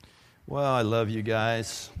Well, I love you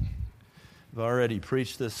guys. I've already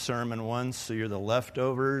preached this sermon once, so you're the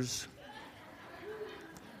leftovers.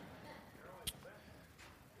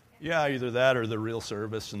 Yeah, either that or the real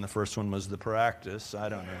service, and the first one was the practice. I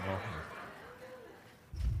don't know.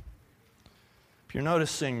 If you're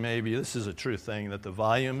noticing, maybe this is a true thing, that the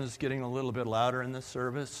volume is getting a little bit louder in this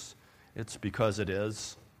service, it's because it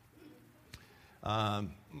is.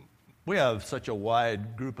 We have such a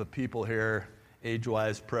wide group of people here,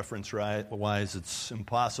 age-wise, preference-wise. It's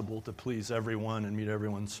impossible to please everyone and meet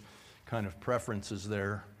everyone's kind of preferences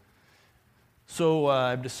there. So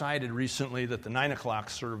I've decided recently that the 9 o'clock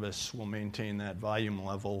service will maintain that volume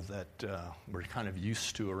level that we're kind of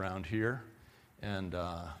used to around here. And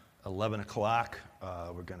 11 o'clock,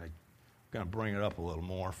 we're going to bring it up a little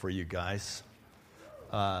more for you guys.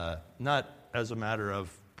 Not as a matter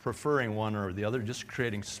of preferring one or the other, just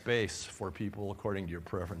creating space for people according to your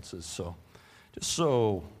preferences. So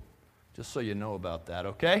just so you know about that,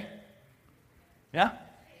 okay? Yeah?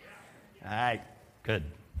 All right, good.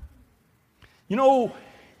 You know,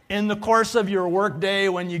 in the course of your workday,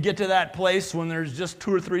 when you get to that place when there's just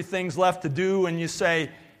 2 or 3 things left to do, and you say,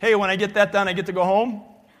 hey, when I get that done, I get to go home?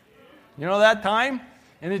 You know that time?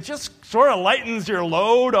 And it just sort of lightens your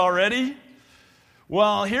load already.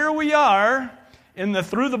 Well, here we are in the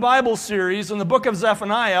Through the Bible series in the book of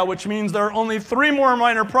Zephaniah, which means there are only 3 more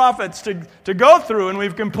minor prophets to go through, and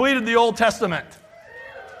we've completed the Old Testament.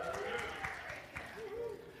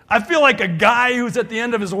 I feel like a guy who's at the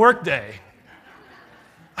end of his workday.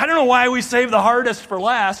 I don't know why we save the hardest for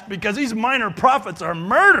last, because these minor prophets are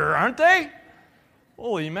murder, aren't they?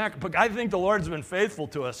 Holy mac! I think the Lord's been faithful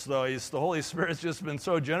to us, though. The Holy Spirit's just been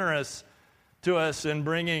so generous to us in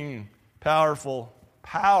bringing powerful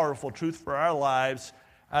truth for our lives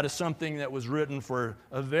out of something that was written for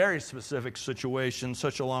a very specific situation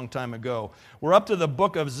such a long time ago. We're up to the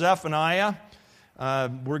book of Zephaniah.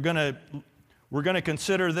 We're going to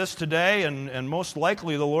consider this today, and most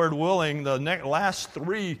likely, the Lord willing, the last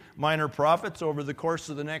 3 minor prophets over the course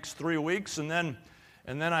of the next 3 weeks, and then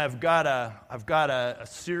I've got a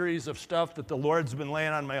series of stuff that the Lord's been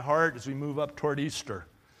laying on my heart as we move up toward Easter.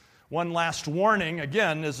 One last warning,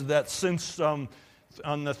 again, is that since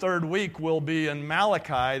on the 3rd week we'll be in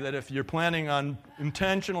Malachi, that if you're planning on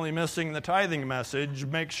intentionally missing the tithing message,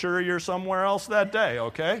 make sure you're somewhere else that day,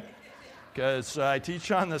 okay? Because I teach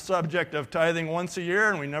on the subject of tithing once a year,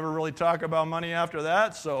 and we never really talk about money after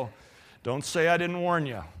that, so don't say I didn't warn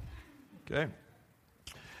you, okay?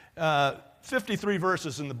 53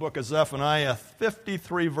 verses in the book of Zephaniah,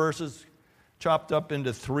 53 verses chopped up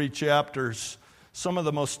into 3 chapters. Some of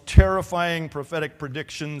the most terrifying prophetic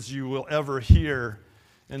predictions you will ever hear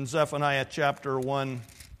in Zephaniah chapter 1,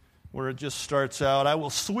 where it just starts out, I will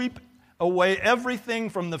sweep away everything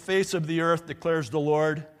from the face of the earth, declares the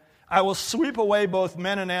Lord. I will sweep away both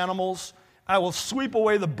men and animals. I will sweep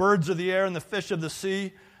away the birds of the air and the fish of the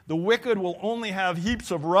sea. The wicked will only have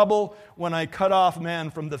heaps of rubble when I cut off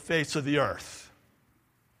man from the face of the earth.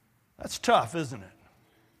 That's tough, isn't it?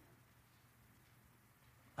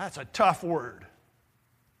 That's a tough word.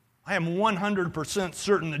 I am 100%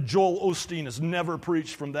 certain that Joel Osteen has never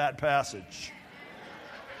preached from that passage.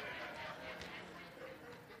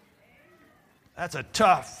 That's a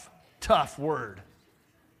tough word.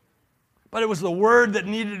 But it was the word that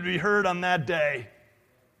needed to be heard on that day.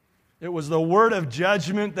 It was the word of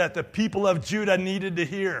judgment that the people of Judah needed to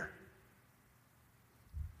hear.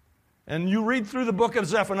 And you read through the book of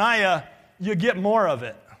Zephaniah, you get more of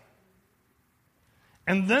it.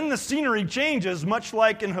 And then the scenery changes, much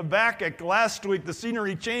like in Habakkuk last week. The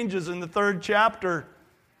scenery changes in the 3rd chapter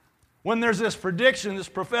when there's this prediction, this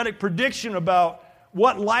prophetic prediction about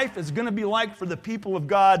what life is going to be like for the people of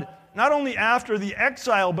God, not only after the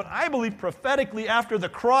exile, but I believe prophetically after the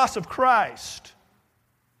cross of Christ.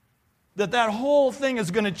 That whole thing is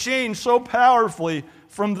going to change so powerfully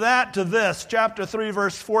from that to this. Chapter 3,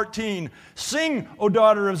 verse 14. Sing, O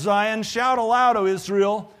daughter of Zion, shout aloud, O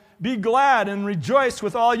Israel. Be glad and rejoice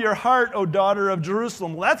with all your heart, O daughter of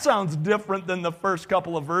Jerusalem. Well, that sounds different than the first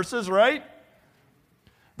couple of verses, right?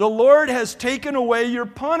 The Lord has taken away your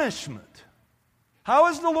punishment. How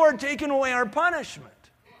has the Lord taken away our punishment?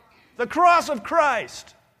 The cross of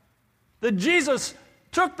Christ. That Jesus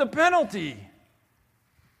took the penalty.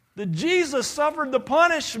 That Jesus suffered the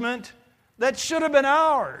punishment that should have been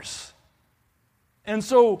ours. And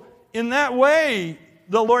so, in that way,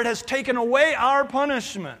 the Lord has taken away our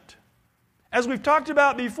punishment. As we've talked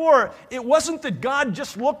about before, it wasn't that God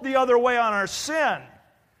just looked the other way on our sin.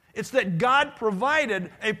 It's that God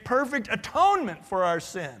provided a perfect atonement for our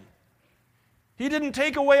sin. He didn't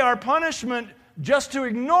take away our punishment just to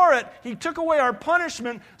ignore it. He took away our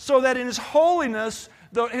punishment so that in His holiness,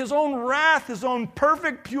 His own wrath, His own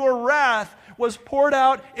perfect, pure wrath, was poured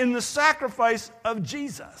out in the sacrifice of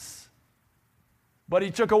Jesus. But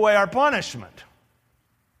He took away our punishment.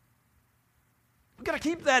 We've got to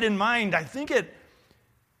keep that in mind. I think it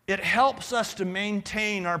helps us to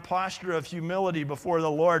maintain our posture of humility before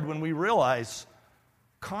the Lord when we realize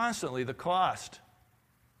constantly the cost,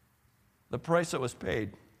 the price that was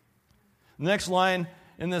paid. The next line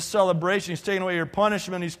in this celebration, He's taken away your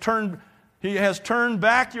punishment. He has turned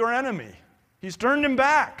back your enemy. He's turned him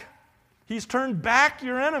back. He's turned back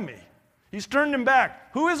your enemy. He's turned him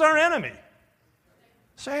back. Who is our enemy?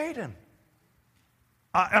 Satan.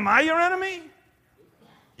 Am I your enemy?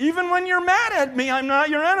 Even when you're mad at me, I'm not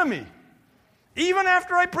your enemy. Even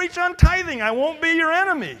after I preach on tithing, I won't be your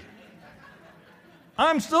enemy.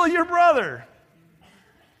 I'm still your brother.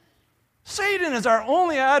 Satan is our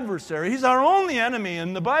only adversary. He's our only enemy.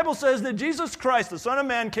 And the Bible says that Jesus Christ, the Son of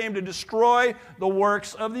Man, came to destroy the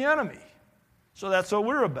works of the enemy. So that's what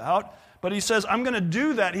we're about. But He says, I'm going to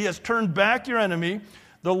do that. He has turned back your enemy.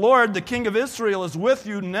 The Lord, the King of Israel, is with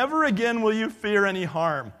you. Never again will you fear any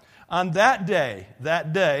harm. On that day,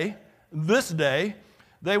 this day,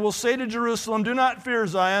 they will say to Jerusalem, do not fear,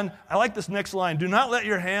 Zion. I like this next line. Do not let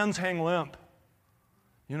your hands hang limp.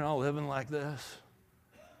 You know, living like this,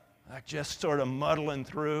 like just sort of muddling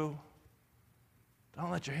through. Don't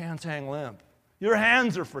let your hands hang limp. Your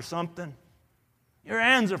hands are for something. Your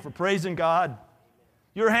hands are for praising God.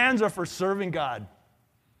 Your hands are for serving God.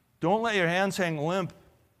 Don't let your hands hang limp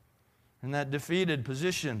in that defeated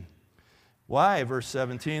position. Why? Verse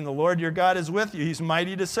 17, the Lord your God is with you. He's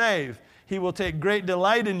mighty to save. He will take great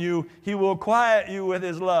delight in you. He will quiet you with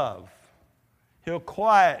His love. He'll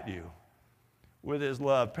quiet you with His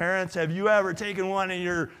love. Parents, have you ever taken one of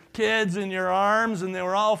your kids in your arms and they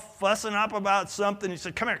were all fussing up about something? You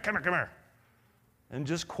said, come here, come here, come here. And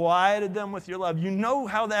just quieted them with your love. You know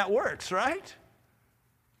how that works, right?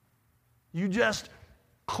 You just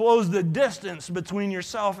close the distance between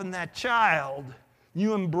yourself and that child.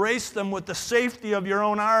 You embrace them with the safety of your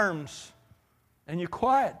own arms, and you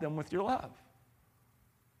quiet them with your love.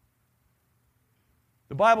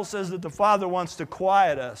 The Bible says that the Father wants to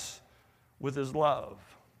quiet us with His love.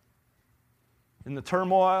 In the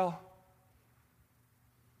turmoil,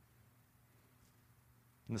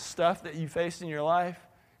 in the stuff that you face in your life,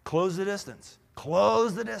 close the distance.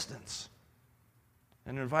 Close the distance.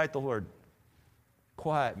 And invite the Lord,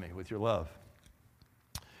 quiet me with your love.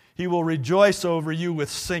 He will rejoice over you with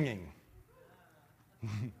singing.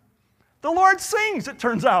 The Lord sings, it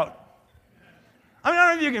turns out. I don't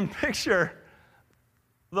know if you can picture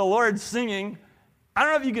the Lord singing. I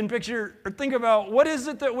don't know if you can picture or think about what is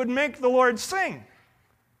it that would make the Lord sing.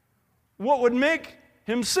 What would make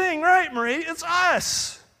Him sing, right, Marie? It's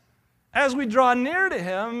us. As we draw near to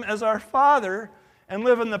Him as our Father and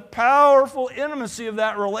live in the powerful intimacy of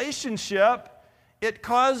that relationship, it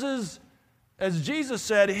causes, as Jesus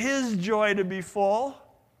said, His joy to be full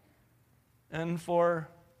and for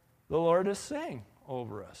the Lord to sing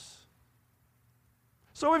over us.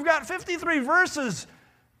 So we've got 53 verses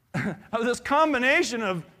of this combination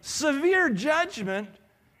of severe judgment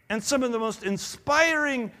and some of the most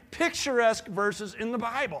inspiring, picturesque verses in the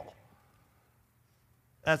Bible.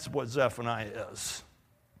 That's what Zephaniah is.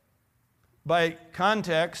 By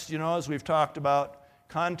context, as we've talked about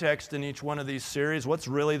context in each one of these series, what's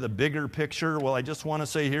really the bigger picture? Well, I just want to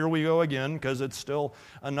say here we go again, because it's still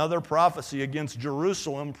another prophecy against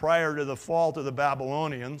Jerusalem prior to the fall to the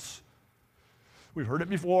Babylonians. We've heard it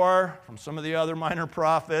before from some of the other minor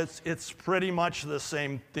prophets. It's pretty much the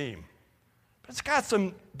same theme. But it's got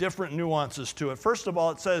some different nuances to it. First of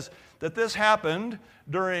all, it says that this happened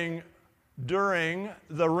during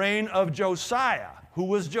the reign of Josiah. Who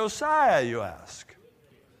was Josiah, you ask?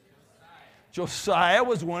 Josiah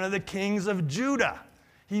was one of the kings of Judah.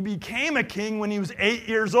 He became a king when he was 8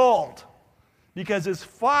 years old because his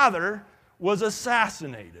father was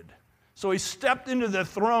assassinated. So he stepped into the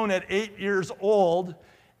throne at 8 years old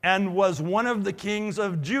and was one of the kings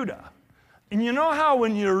of Judah. And you know how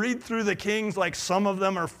when you read through the kings, like some of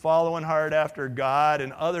them are following hard after God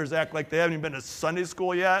and others act like they haven't even been to Sunday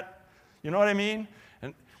school yet? You know what I mean?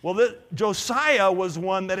 Josiah was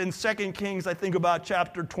one that in 2 Kings, I think about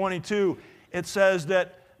chapter 22, it says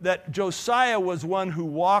that Josiah was one who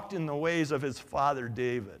walked in the ways of his father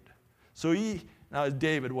David. So now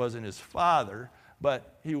David wasn't his father,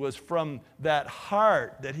 but he was from that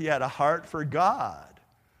heart, that he had a heart for God.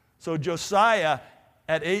 So Josiah,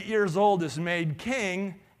 at 8 years old, is made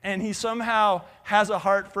king, and he somehow has a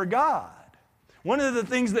heart for God. One of the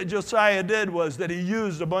things that Josiah did was that he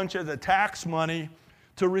used a bunch of the tax money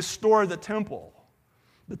to restore the temple.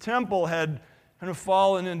 The temple had kind of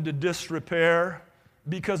fallen into disrepair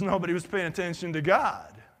because nobody was paying attention to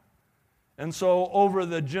God. And so over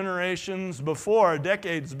the generations before,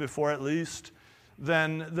 decades before at least,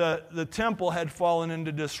 then the temple had fallen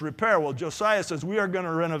into disrepair. Well, Josiah says, we are going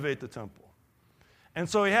to renovate the temple. And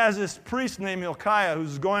so he has this priest named Hilkiah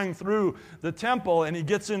who's going through the temple, and he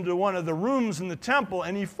gets into one of the rooms in the temple,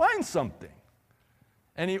 and he finds something.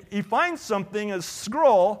 And he finds something, a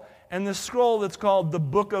scroll, and the scroll that's called the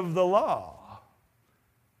Book of the Law.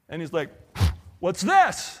 And he's like, what's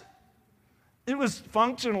this? It was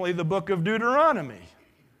functionally the book of Deuteronomy.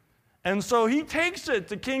 And so he takes it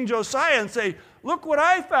to King Josiah and say, look what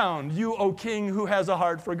I found, you, O king, who has a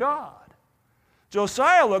heart for God.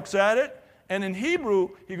 Josiah looks at it, and in Hebrew,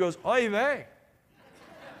 he goes, oy vey.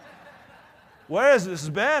 Where has this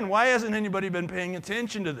been? Why hasn't anybody been paying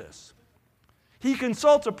attention to this? He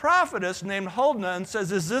consults a prophetess named Huldah and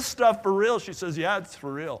says, is this stuff for real? She says, yeah, it's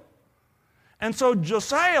for real. And so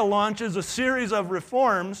Josiah launches a series of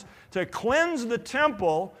reforms to cleanse the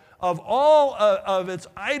temple of all of its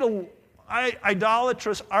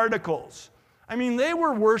idolatrous articles. I mean, they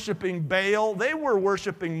were worshiping Baal. They were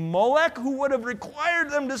worshiping Molech, who would have required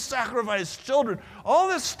them to sacrifice children. All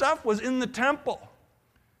this stuff was in the temple.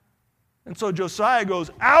 And so Josiah goes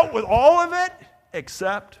out with all of it,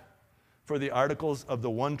 except for the articles of the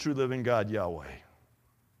one true living God, Yahweh.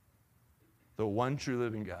 The one true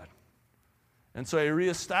living God. And so he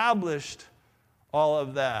reestablished all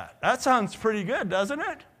of that. That sounds pretty good, doesn't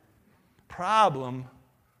it? Problem,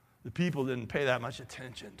 the people didn't pay that much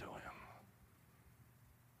attention to him.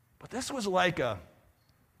 But this was like a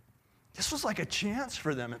chance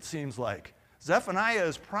for them, it seems like. Zephaniah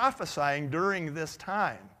is prophesying during this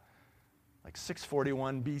time, like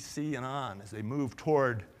 641 BC and on, as they move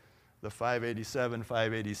toward the 587,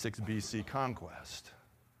 586 BC conquest.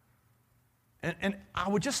 And I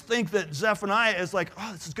would just think that Zephaniah is like,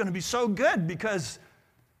 oh, this is going to be so good because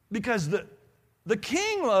the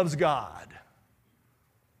king loves God.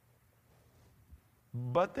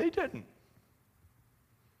 But they didn't.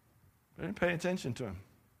 They didn't pay attention to him.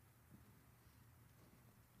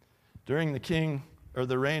 During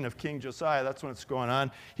the reign of King Josiah, that's when it's going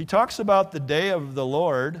on. He talks about the day of the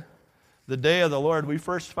Lord. The day of the Lord. We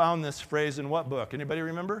first found this phrase in what book? Anybody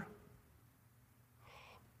remember?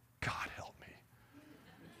 God help me.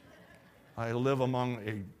 I live among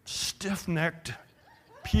a stiff-necked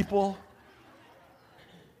people.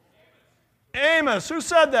 Amos, who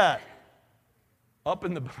said that? Up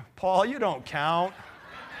in the... Paul, you don't count.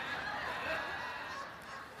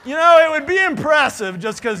 You know, it would be impressive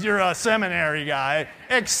just because you're a seminary guy,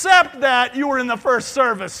 except that you were in the first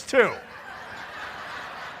service too.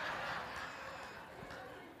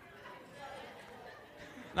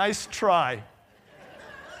 Nice try.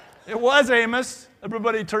 It was Amos.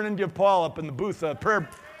 Everybody turn and give Paul up in the booth, prayer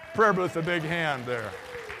booth, a big hand there.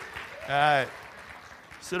 All right.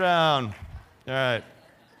 Sit down. All right.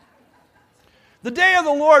 The day of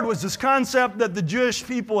the Lord was this concept that the Jewish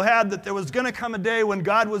people had, that there was going to come a day when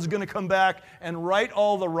God was going to come back and right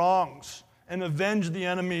all the wrongs and avenge the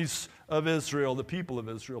enemies of Israel, the people of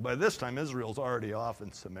Israel. By this time, Israel's already off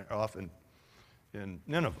in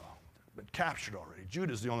Nineveh, been captured already.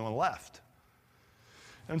 Judah's the only one left.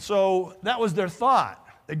 And so that was their thought,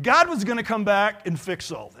 that God was going to come back and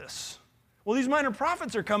fix all this. Well, these minor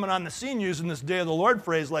prophets are coming on the scene using this day of the Lord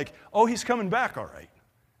phrase like, oh, he's coming back all right.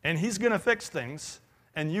 And he's going to fix things,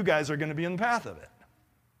 and you guys are going to be in the path of it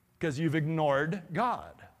because you've ignored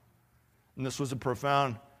God. And this was a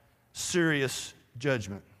profound, serious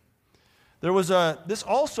judgment. This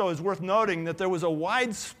also is worth noting that there was a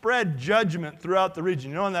widespread judgment throughout the region.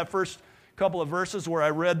 You know, in that first couple of verses where I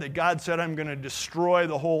read that God said, I'm going to destroy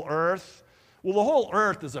the whole earth. Well, the whole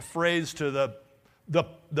earth is a phrase to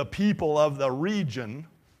the people of the region.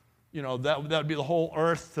 You know, that would be the whole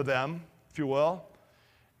earth to them, if you will.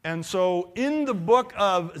 And so in the book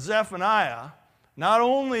of Zephaniah, not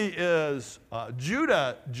only is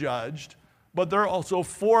Judah judged, but there are also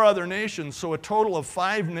 4 other nations, so a total of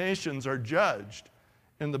 5 nations are judged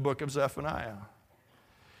in the book of Zephaniah.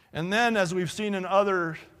 And then, as we've seen in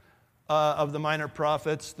other of the minor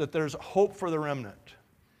prophets, that there's hope for the remnant.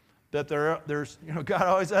 That there's, you know, God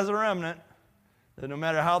always has a remnant. That no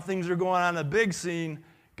matter how things are going on in the big scene,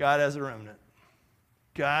 God has a remnant.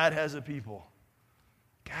 God has a people.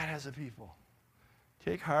 God has a people.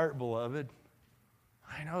 Take heart, beloved.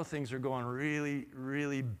 I know things are going really,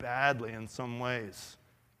 really badly in some ways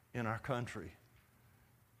in our country.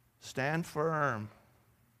 Stand firm.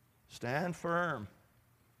 Stand firm.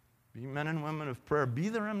 Be men and women of prayer. Be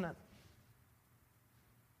the remnant.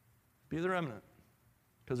 Be the remnant.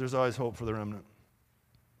 Because there's always hope for the remnant.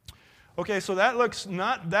 Okay, so that looks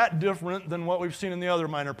not that different than what we've seen in the other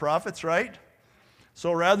minor prophets, right?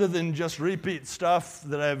 So rather than just repeat stuff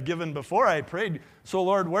that I've given before, I prayed, so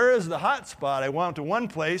Lord, where is the hot spot? I went to one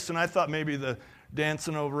place, and I thought maybe the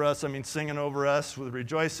singing over us with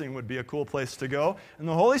rejoicing would be a cool place to go. And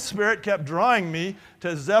the Holy Spirit kept drawing me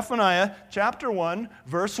to Zephaniah chapter 1,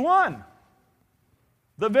 verse 1.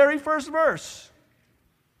 The very first verse.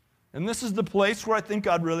 And this is the place where I think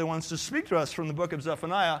God really wants to speak to us from the book of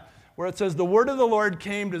Zephaniah, where it says, the word of the Lord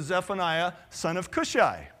came to Zephaniah, son of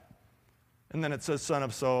Cushai. And then it says, son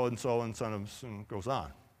of so-and-so, and son of, and goes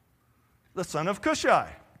on. The son of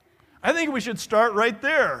Cushai. I think we should start right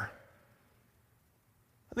there.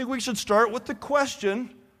 I think we should start with the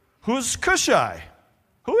question, who's Cushai?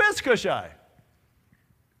 Who is Cushai?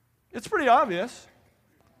 It's pretty obvious.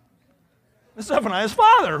 It's Zephaniah's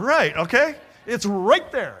father, right, okay? It's right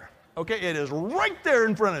there, okay? It is right there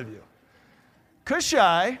in front of you.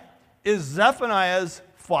 Cushai is Zephaniah's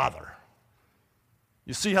father.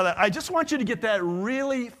 You see how that, I just want you to get that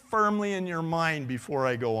really firmly in your mind before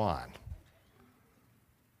I go on.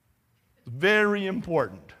 Very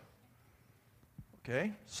important.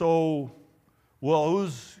 Okay, so, well,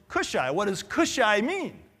 who's Cushai? What does Cushai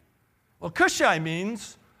mean? Well, Cushai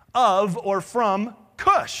means of or from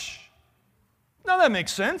Cush. Now that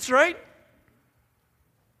makes sense, right?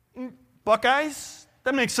 Buckeyes,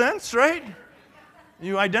 that makes sense, right?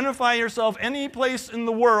 You identify yourself any place in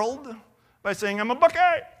the world by saying, I'm a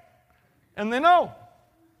Buckeye. And they know,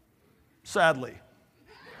 sadly.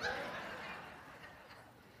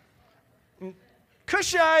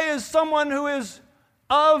 Cushai is someone who is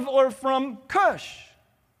of or from Cush.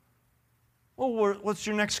 Well, what's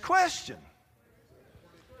your next question?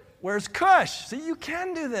 Where's Cush? See, you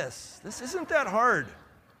can do this. This isn't that hard.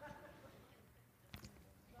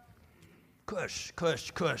 Cush,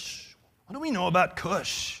 Cush, Cush. What do we know about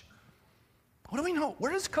Cush? What do we know?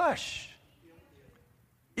 Where is Cush?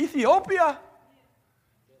 Ethiopia?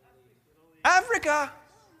 Africa?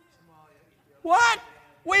 What?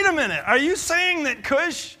 Wait a minute. Are you saying that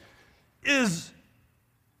Cush is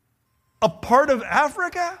a part of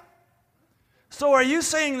Africa? So are you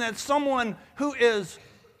saying that someone who is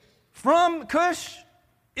from Cush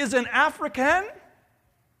is an African?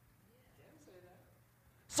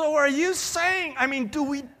 So are you saying, do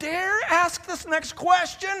we dare ask this next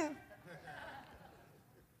question?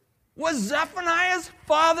 Was Zephaniah's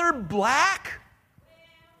father black?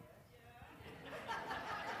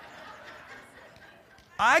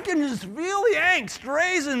 I can just feel the angst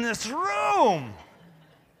raised in this room.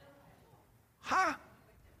 Huh?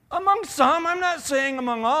 Among some, I'm not saying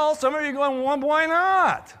among all. Some of you are going, well, why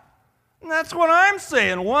not? And that's what I'm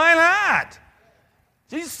saying. Why not?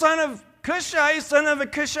 He's son of Cushai, son of a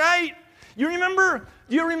Cushite. You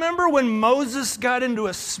remember when Moses got into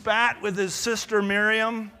a spat with his sister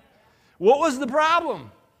Miriam? What was the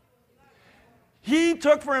problem? He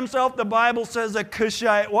took for himself, the Bible says, a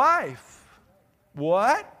Cushite wife.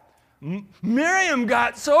 What? Miriam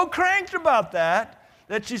got so cranked about that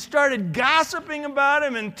she started gossiping about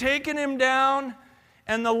him and taking him down,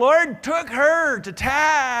 and the Lord took her to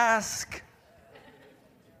task.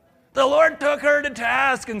 The Lord took her to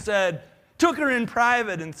task and took her in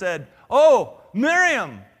private and said, oh,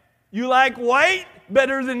 Miriam, you like white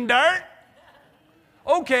better than dark?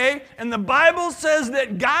 Okay, and the Bible says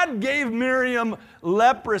that God gave Miriam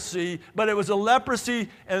leprosy, but it was a leprosy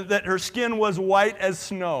and that her skin was white as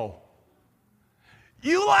snow.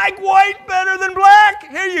 You like white better than black?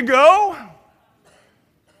 Here you go.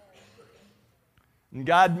 And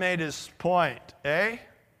God made his point, eh?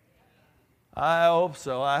 I hope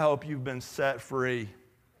so. I hope you've been set free.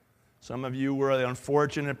 Some of you were the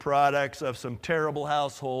unfortunate products of some terrible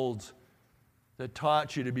households that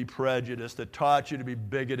taught you to be prejudiced, that taught you to be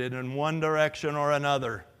bigoted in one direction or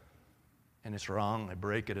another. And it's wrong. I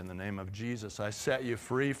break it in the name of Jesus. I set you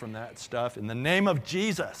free from that stuff in the name of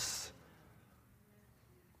Jesus.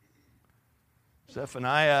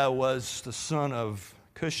 Zephaniah was the son of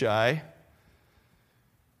Cushai.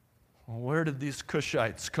 Well, where did these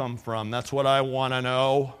Cushites come from? That's what I want to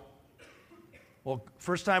know. Well,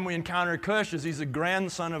 first time we encounter Cush is he's a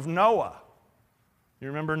grandson of Noah. You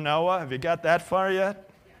remember Noah? Have you got that far yet?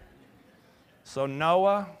 So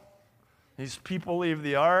Noah, these people leave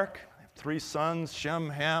the ark. 3 sons, Shem,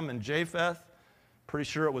 Ham, and Japheth. Pretty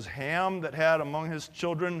sure it was Ham that had among his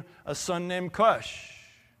children a son named Cush.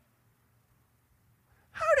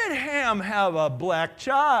 How did Ham have a black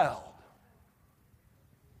child?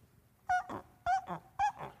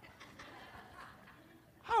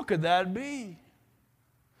 How How could that be?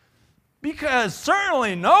 Because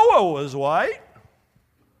certainly Noah was white.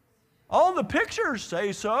 All the pictures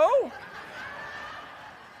say so.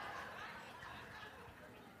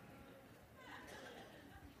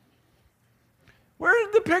 Where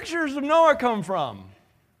did the pictures of Noah come from?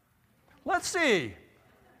 Let's see.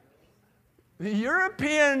 The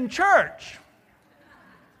European church.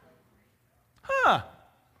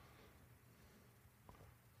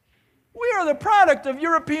 We are the product of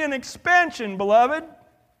European expansion, beloved.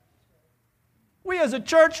 We as a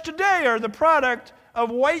church today are the product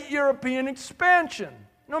of white European expansion.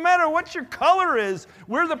 No matter what your color is,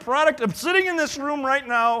 we're the product of sitting in this room right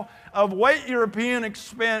now of white European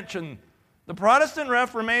expansion. The Protestant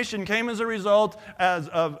Reformation came as a result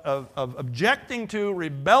of objecting to,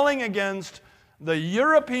 rebelling against the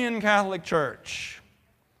European Catholic Church.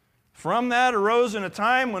 From that arose in a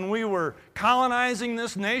time when we were colonizing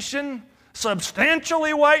this nation,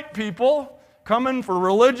 substantially white people coming for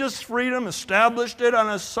religious freedom, established it on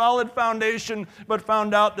a solid foundation, but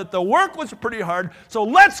found out that the work was pretty hard. So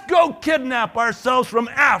let's go kidnap ourselves from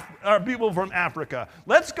our people from Africa.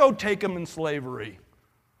 Let's go take them in slavery.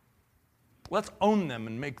 Let's own them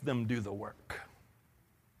and make them do the work.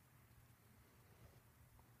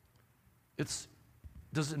 Does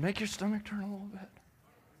it make your stomach turn a little bit?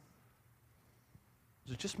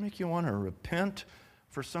 Does it just make you want to repent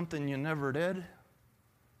for something you never did?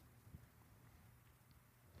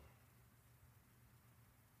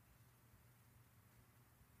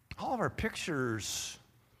 All of our pictures,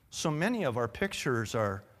 so many of our pictures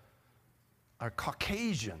are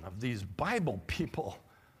Caucasian, of these Bible people,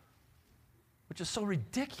 which is so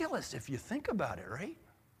ridiculous if you think about it, right?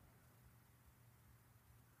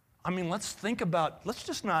 I mean, let's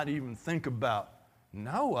just not even think about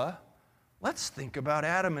Noah. Let's think about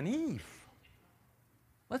Adam and Eve.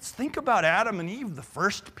 Let's think about Adam and Eve, the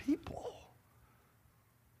first people.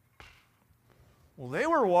 Well, they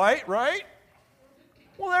were white, right?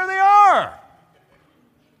 Well, there they are.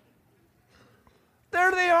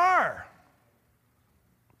 There they are.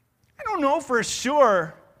 I don't know for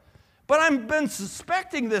sure, but I've been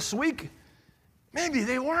suspecting this week, maybe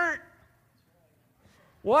they weren't.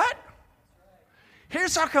 What?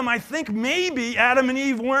 Here's how come I think maybe Adam and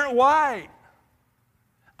Eve weren't white.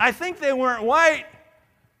 I think they weren't white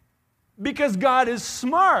because God is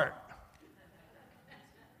smart.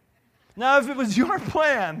 Now, if it was your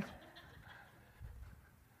plan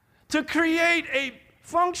to create a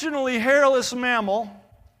functionally hairless mammal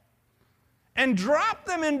and drop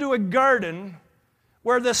them into a garden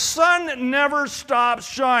where the sun never stops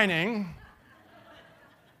shining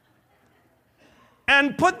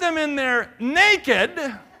and put them in there naked,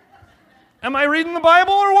 am I reading the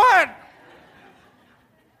Bible or what?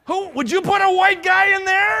 Would you put a white guy in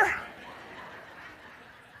there?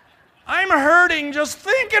 I'm hurting just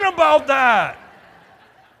thinking about that.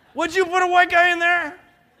 Would you put a white guy in there?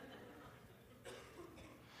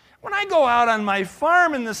 When I go out on my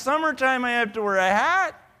farm in the summertime, I have to wear a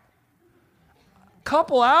hat. A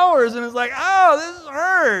couple hours, and it's like, oh, this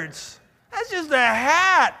hurts. That's just a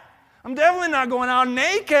hat. I'm definitely not going out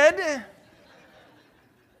naked.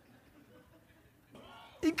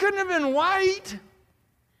 He couldn't have been white,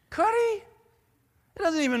 could he? It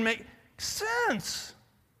doesn't even make sense.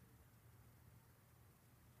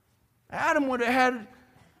 Adam would have had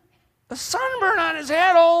a sunburn on his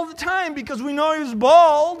head all the time because we know he was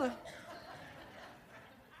bald.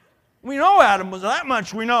 We know Adam was, that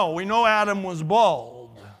much we know. We know Adam was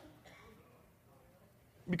bald.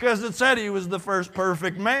 Because it said he was the first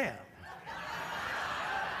perfect man.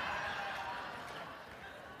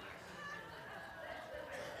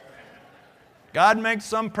 God makes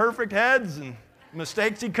some perfect heads and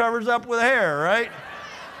mistakes he covers up with hair, right?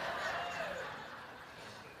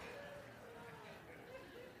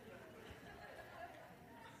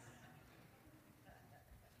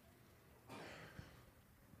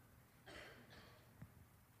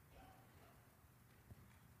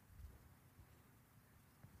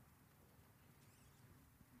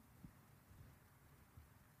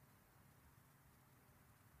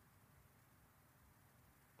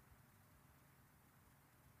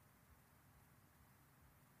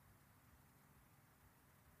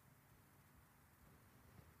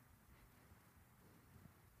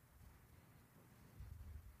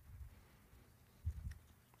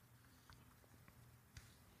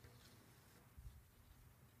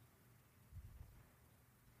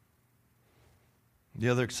 The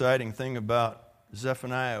other exciting thing about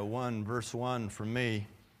Zephaniah 1, verse 1 for me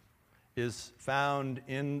is found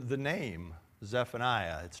in the name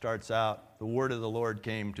Zephaniah. It starts out, the word of the Lord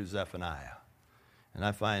came to Zephaniah. And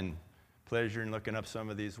I find pleasure in looking up some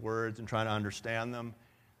of these words and trying to understand them.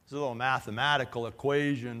 It's a little mathematical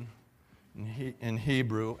equation in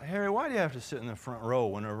Hebrew. Harry, why do you have to sit in the front row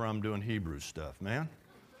whenever I'm doing Hebrew stuff, man?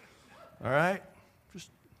 All right? Just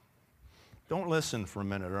don't listen for a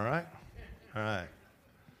minute, all right? All right.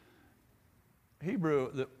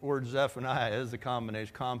 Hebrew, the word Zephaniah is a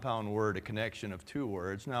combination, compound word, a connection of two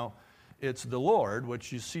words. Now, it's the Lord,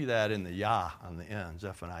 which you see that in the Yah on the end,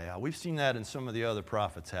 Zephaniah. We've seen that in some of the other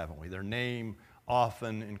prophets, haven't we? Their name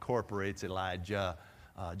often incorporates Elijah,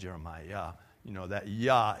 Jeremiah. You know, that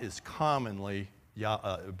Yah is commonly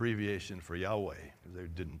abbreviation for Yahweh. They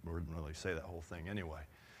wouldn't really say that whole thing anyway.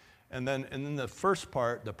 And then the first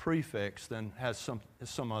part, the prefix, then has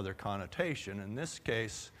some other connotation. In this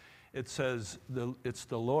case, it says it's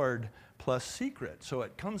the Lord plus secret. So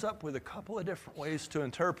it comes up with a couple of different ways to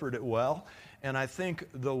interpret it well. And I think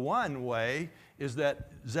the one way is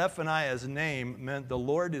that Zephaniah's name meant the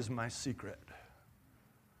Lord is my secret.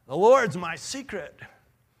 The Lord's my secret.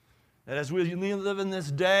 That as we live in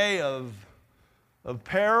this day of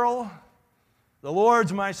peril, the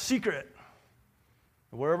Lord's my secret.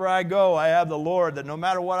 Wherever I go, I have the Lord. That no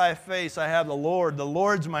matter what I face, I have the Lord. The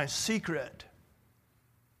Lord's my secret.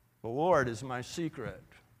 The Lord is my secret.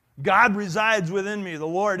 God resides within me. The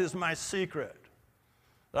Lord is my secret.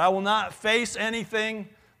 That I will not face anything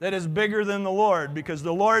that is bigger than the Lord, because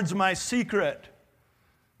the Lord's my secret.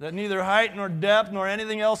 That neither height nor depth nor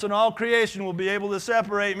anything else in all creation will be able to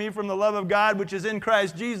separate me from the love of God which is in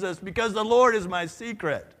Christ Jesus, because the Lord is my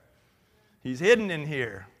secret. He's hidden in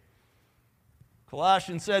here.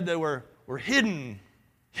 Colossians said that we're hidden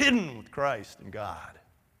with Christ and God.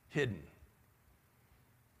 Hidden.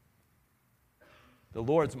 The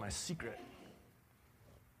Lord's my secret.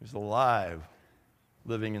 He's alive,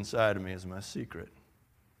 living inside of me as my secret.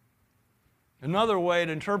 Another way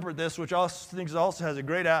to interpret this, which I think also has a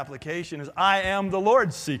great application, is I am the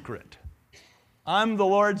Lord's secret. I'm the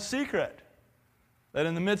Lord's secret. That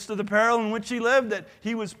in the midst of the peril in which he lived, that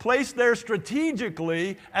he was placed there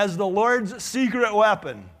strategically as the Lord's secret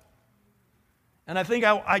weapon. And I think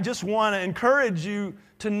I just want to encourage you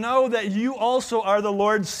to know that you also are the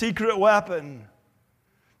Lord's secret weapon.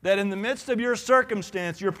 That in the midst of your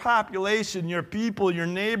circumstance, your population, your people, your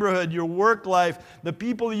neighborhood, your work life, the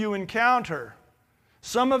people you encounter,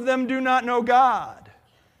 some of them do not know God.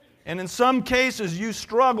 And in some cases, you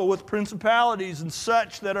struggle with principalities and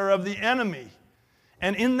such that are of the enemy.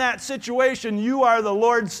 And in that situation, you are the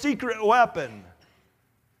Lord's secret weapon.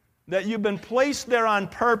 That you've been placed there on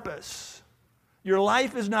purpose. Your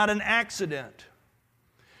life is not an accident.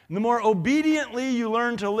 And the more obediently you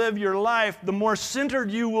learn to live your life, the more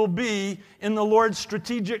centered you will be in the Lord's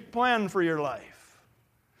strategic plan for your life.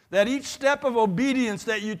 That each step of obedience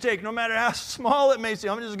that you take, no matter how small it may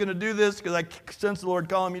seem, I'm just going to do this because I sense the Lord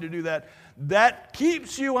calling me to do that, that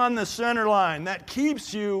keeps you on the center line. That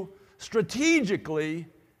keeps you strategically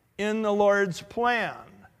in the Lord's plan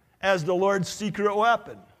as the Lord's secret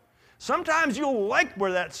weapon. Sometimes you'll like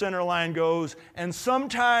where that center line goes, and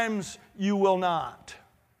sometimes you will not.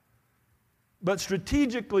 But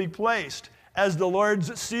strategically placed as the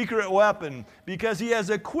Lord's secret weapon, because he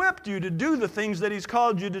has equipped you to do the things that he's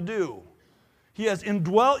called you to do. He has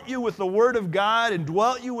indwelt you with the Word of God,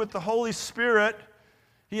 indwelt you with the Holy Spirit.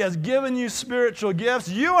 He has given you spiritual gifts.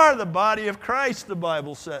 You are the body of Christ, the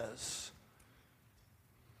Bible says.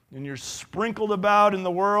 And you're sprinkled about in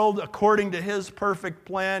the world according to his perfect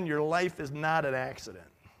plan. Your life is not an accident.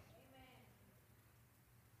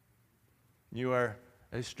 You are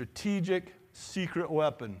a strategic secret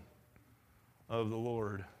weapon of the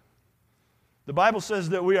Lord. The Bible says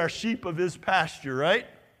that we are sheep of his pasture, right?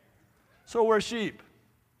 So we're sheep.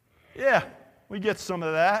 Yeah, we get some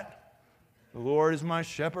of that. The Lord is my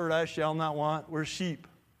shepherd, I shall not want. We're sheep.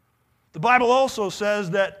 The Bible also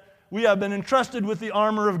says that we have been entrusted with the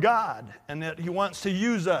armor of God, and that he wants to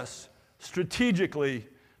use us strategically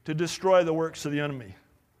to destroy the works of the enemy.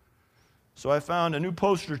 So I found a new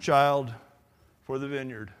poster child for the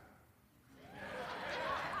vineyard.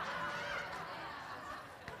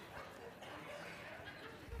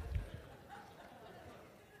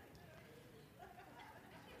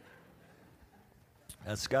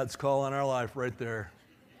 That's God's call on our life right there.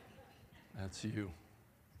 That's you.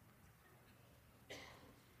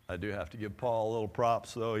 I do have to give Paul a little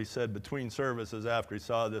props, though. He said between services after he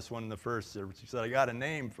saw this one in the first service, he said, I got a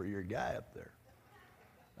name for your guy up there.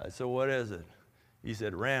 I said, what is it? He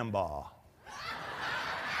said, Rambaugh.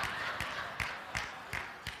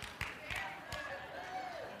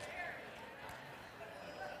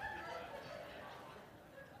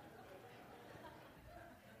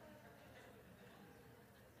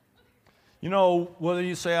 You know, whether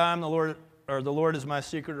you say I am the Lord, or the Lord is my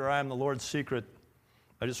secret, or I am the Lord's secret,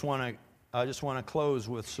 I just want to close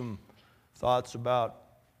with some thoughts about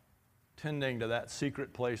tending to that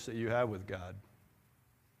secret place that you have with God.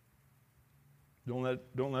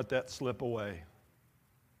 Don't let that slip away.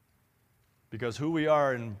 Because who we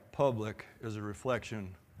are in public is a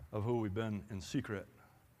reflection of who we've been in secret.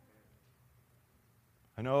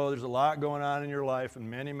 I know there's a lot going on in your life and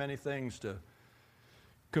many, many things to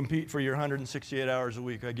compete for your 168 hours a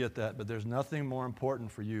week. I get that. But there's nothing more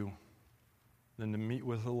important for you than to meet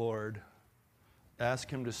with the Lord. Ask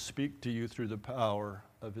Him to speak to you through the power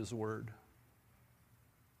of His Word.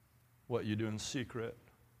 What you do in secret.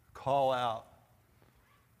 Call out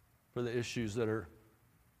for the issues that are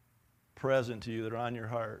present to you, that are on your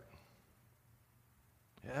heart.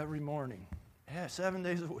 Every morning, 7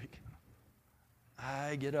 days a week,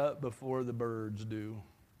 I get up before the birds do.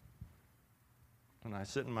 And I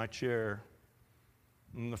sit in my chair,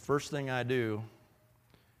 and the first thing I do,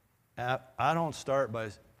 I don't start by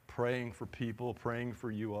praying for people, praying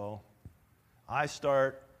for you all. I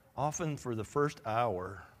start often for the first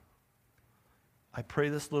hour. I pray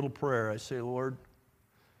this little prayer. I say, Lord,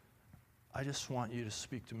 I just want you to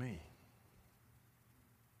speak to me.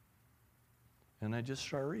 And I just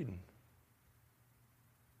start reading.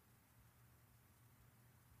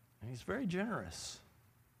 And He's very generous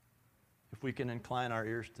if we can incline our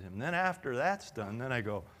ears to Him. Then after that's done, then I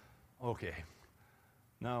go, okay,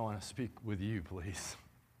 now I want to speak with you, please.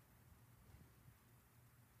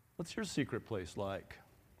 What's your secret place like?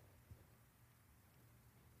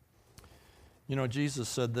 You know, Jesus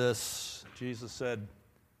said this. Jesus said,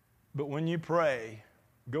 but when you pray,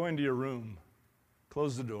 go into your room,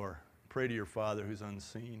 close the door, pray to your Father who's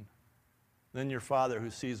unseen. Then your Father who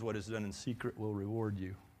sees what is done in secret will reward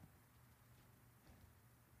you.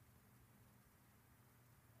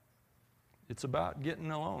 It's about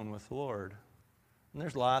getting alone with the Lord. And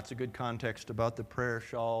there's lots of good context about the prayer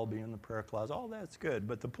shawl being the prayer closet. All that's good,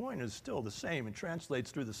 but the point is still the same. It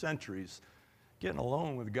translates through the centuries. Getting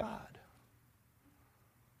alone with God.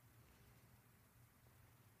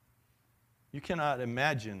 You cannot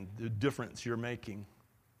imagine the difference you're making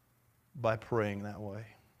by praying that way.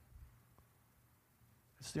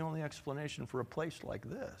 It's the only explanation for a place like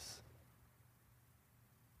this.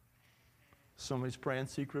 Somebody's praying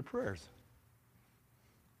secret prayers.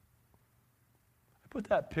 I put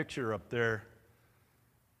that picture up there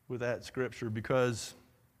with that scripture because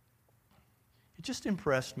it just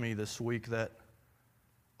impressed me this week that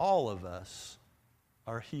all of us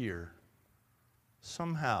are here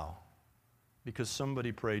somehow because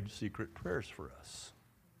somebody prayed secret prayers for us.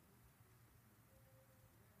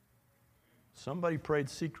 Somebody prayed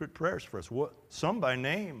secret prayers for us. Some by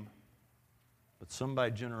name, but some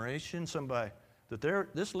by generation,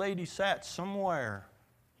 this lady sat somewhere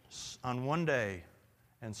on one day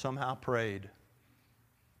and somehow prayed.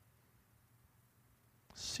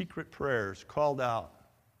 Secret prayers called out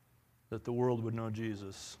that the world would know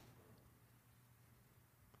Jesus.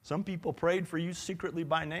 Some people prayed for you secretly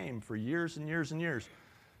by name for years and years and years.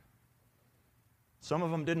 Some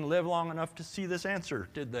of them didn't live long enough to see this answer,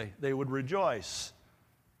 did they? They would rejoice,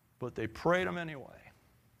 but they prayed them anyway.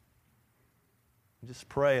 Just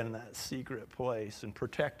praying in that secret place and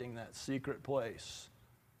protecting that secret place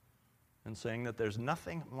and saying that there's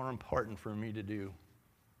nothing more important for me to do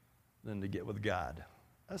than to get with God.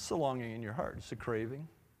 That's the longing in your heart. It's a craving.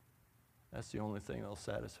 That's the only thing that'll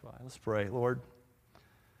satisfy. Let's pray. Lord,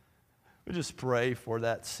 we just pray for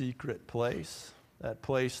that secret place, that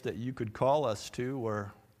place that you could call us to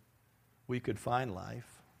where we could find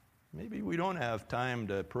life. Maybe we don't have time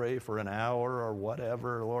to pray for an hour or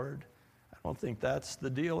whatever, Lord. I don't think that's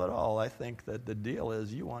the deal at all. I think that the deal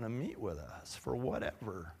is you want to meet with us for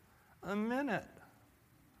whatever, a minute.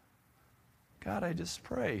 God, I just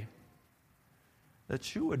pray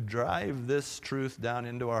that you would drive this truth down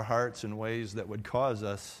into our hearts in ways that would cause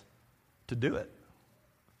us to do it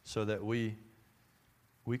so that we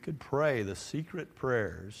could pray the secret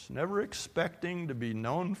prayers, never expecting to be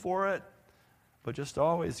known for it, but just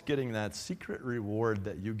always getting that secret reward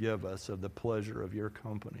that you give us of the pleasure of your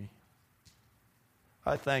company.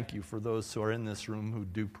 I thank you for those who are in this room who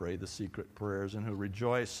do pray the secret prayers and who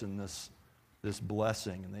rejoice in this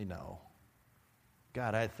blessing, and they know.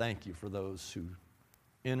 God, I thank you for those who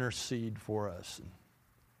intercede for us and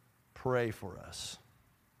pray for us.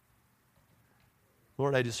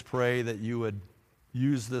 Lord, I just pray that you would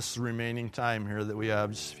use this remaining time here that we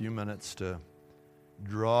have, just a few minutes, to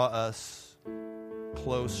draw us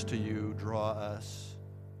close to you, draw us.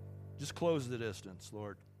 Just close the distance,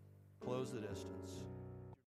 Lord. Close the distance.